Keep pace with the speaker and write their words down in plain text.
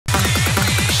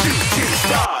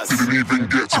bars. Didn't even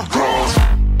get to cross.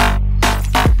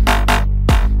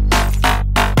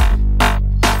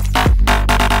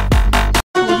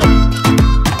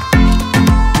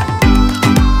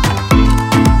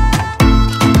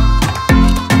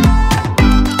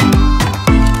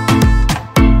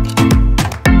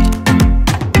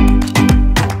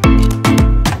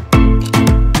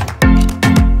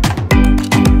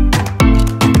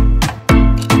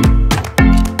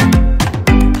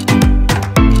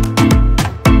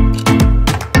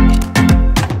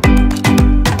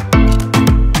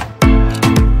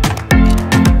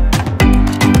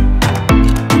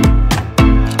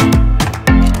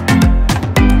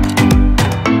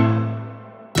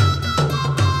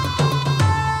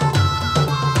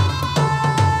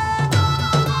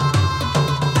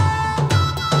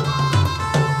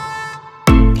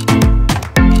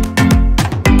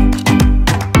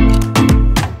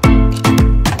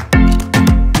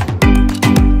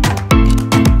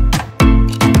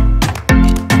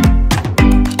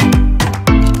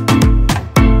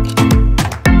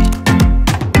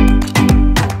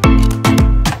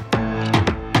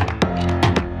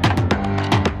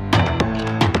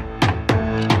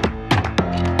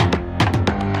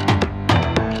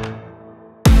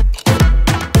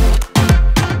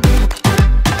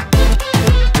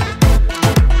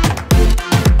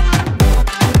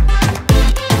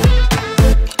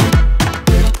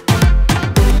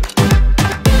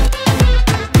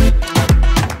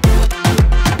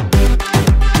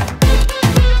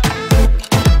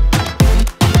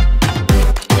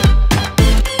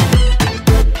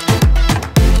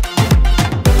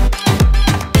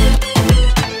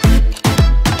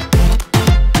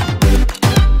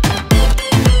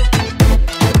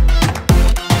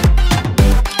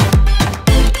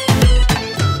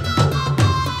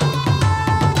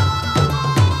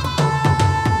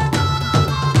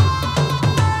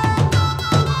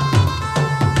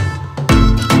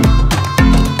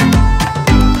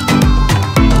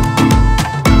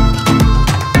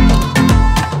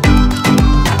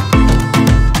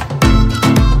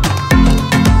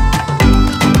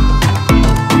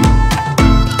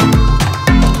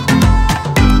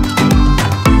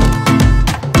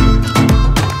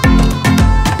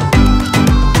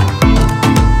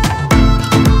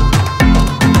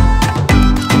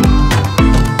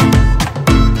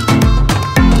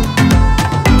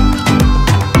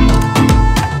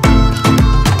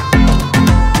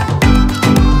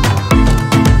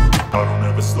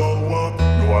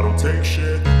 Take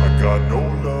shit, I got no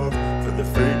love for the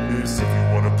fakeness. If you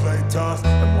wanna play tough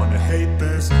and wanna hate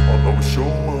this, I'll always show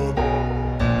up.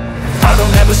 I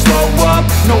don't ever slow up,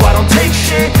 no I don't take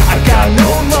shit. I got no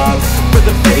love for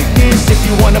the fakeness. If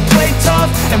you wanna play tough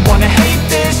and wanna hate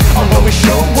this, I'll always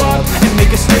show up and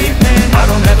make a statement. I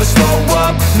don't ever slow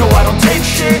up, no I don't take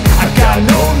shit. I got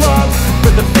no love for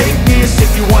the fakeness.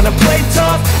 If you wanna play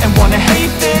tough and wanna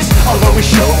hate this, I'll always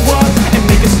show up and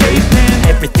make a statement.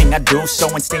 Everything I do so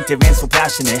instinctive and so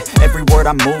passionate. Every word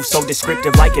I move so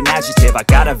descriptive like an adjective. I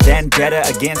got a vendetta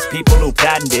against people who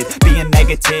patented being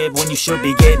negative when you should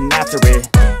be getting after it.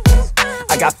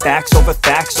 I got facts over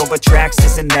tracks,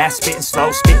 this and that. Spitting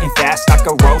slow, spitting fast, I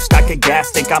could roast, I could gas.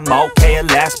 Think I'm okay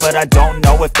at last, but I don't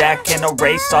know if that can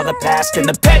erase all the past. And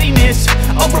the pettiness,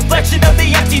 a reflection of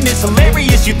the emptiness.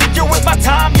 Hilarious, you think you're worth my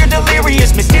time, you're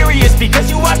delirious. Mysterious, because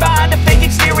you hide behind a fake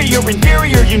exterior.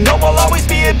 Inferior, you know I'll always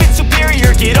be a bit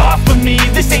superior. Get off of me,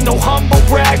 this ain't no humble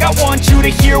brag. I want you to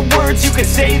hear words, you can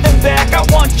say them back. I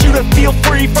want you to feel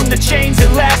free from the chains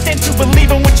at last, and to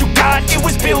believe in what you got, it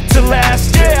was built to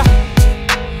last, yeah.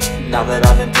 Now that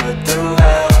I've been put through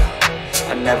hell,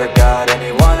 I never got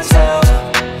anyone's help.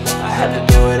 I had to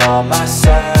do it all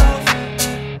myself.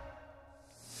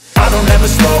 I don't ever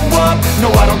slow up,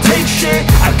 no I don't take shit.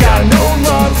 I got no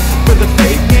love for the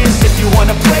fakeness. If you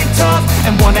wanna play tough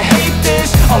and wanna hate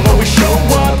this, I'll always show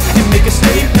up and make a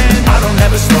statement. I don't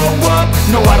ever slow up,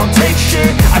 no I don't take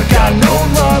shit. I got no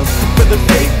love for the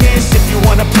fakeness. If you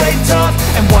wanna play tough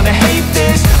and wanna hate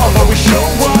this, I'll always show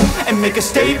up and make a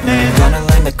statement. Gonna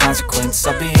learn the consequence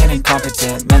of being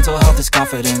incompetent. Mental health is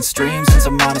confidence, dreams and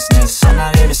some honestness. I'm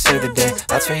not here to save the day,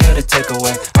 that's for you to take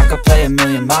away. I could play a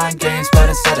million mind games, but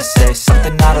instead I say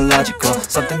something not illogical,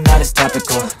 something that is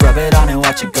topical. Rub it on and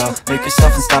watch it go, make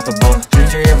yourself unstoppable.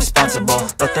 Dreams are irresponsible,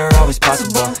 but they're always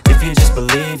possible. If you just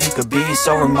believe, you could be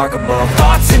so remarkable.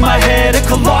 Thoughts in my head, a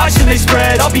collage and they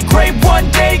spread. I'll be great one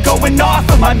day, going off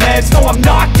of my meds. No, I'm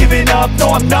not giving up, no,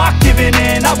 I'm not giving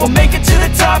in. I will make it to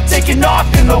the top, taking off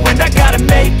in the wind. I gotta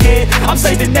make it, I'm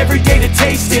saving every day to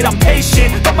taste it. I'm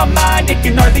patient, but my mind, it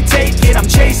can hardly take it. I'm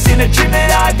chasing a dream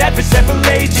that I've had for several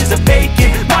ages. A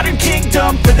vacant, modern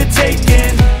kingdom for the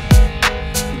taking.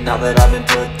 now that I've been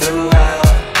put through hell,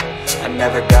 I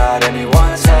never got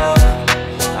anyone's help,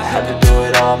 I had to do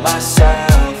it all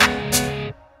myself.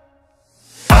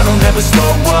 I don't ever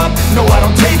slow up, no I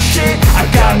don't take shit. I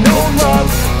got no love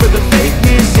for the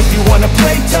fakeness. If you wanna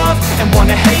play tough and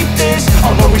wanna hate this,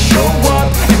 I'll always show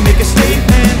up and make a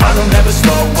statement. I don't ever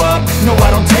slow up, no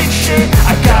I don't take shit.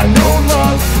 I got no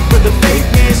love for the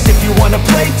fakeness. If you wanna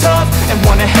play tough and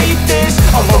wanna hate this,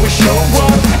 I'll always show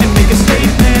up and make a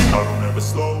statement. I don't ever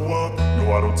slow up,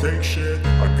 no I don't take shit.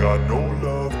 I got no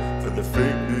love for the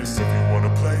fakeness. If you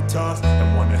wanna play tough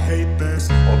and wanna hate this,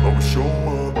 I'll always show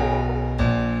up.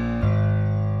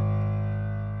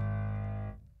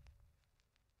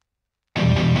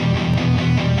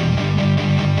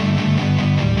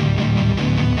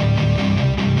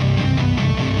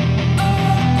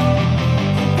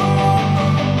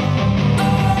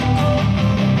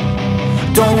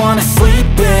 Don't wanna sleep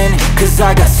in, cause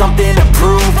I got something to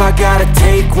prove. I gotta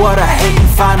take what I hate and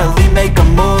finally make a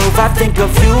move. I think of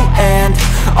you and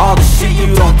all the shit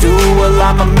you don't do. Well,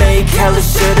 I'ma make hella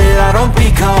sure that I don't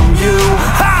become you.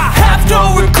 I have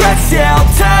no regrets, yeah, I'll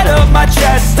tie up my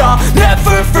chest. I'll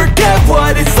never forget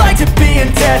what it's like to be in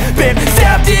debt. Been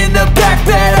stabbed in the back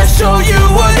bed, I'll show you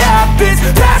what happens.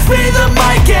 Pass me the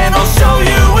mic and I'll show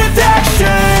you with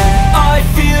action. I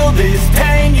feel this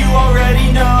pain, you already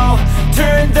know.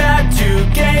 Turn that to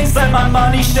gains, let my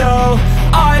money show.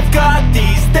 I've got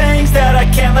these things that I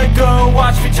can't let go.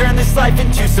 Watch me turn this life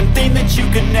into something that you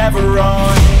could never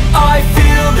own. I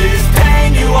feel this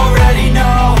pain, you already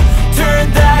know.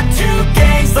 Turn that to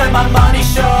gains, let my money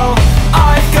show.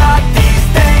 I've got these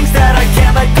things that I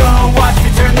can't let go. Watch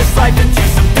me turn this life into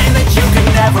something that you could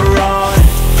never own.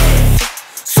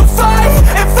 So fight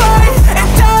and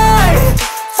die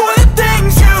for the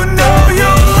things you know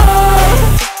you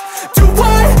love. Do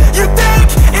what you think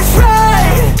is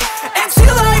right, and see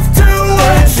life do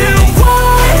what you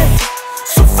want.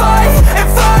 So fight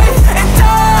and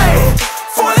die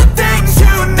for the things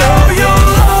you know you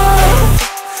love.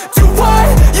 Do what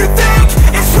you think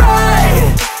is right,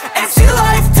 and see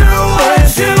life do what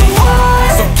you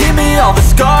want. So give me all the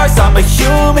scars, I'm a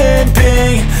human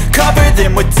being. Cover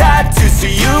them with tattoos so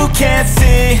you can't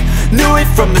see. Knew it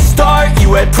from the start,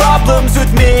 you had problems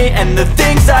with me and the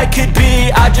things I could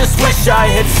be, I just wish I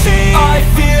had seen. I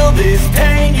feel this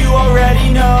pain, you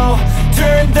already know.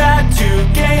 Turn that to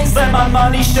gains, let my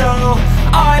money show.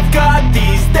 I've got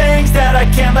these things that I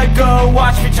can't let go.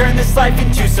 Watch me turn this life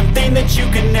into something that you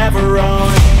could never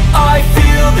own. I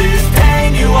feel this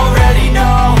pain, you already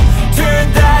know.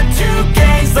 Turn that to gains.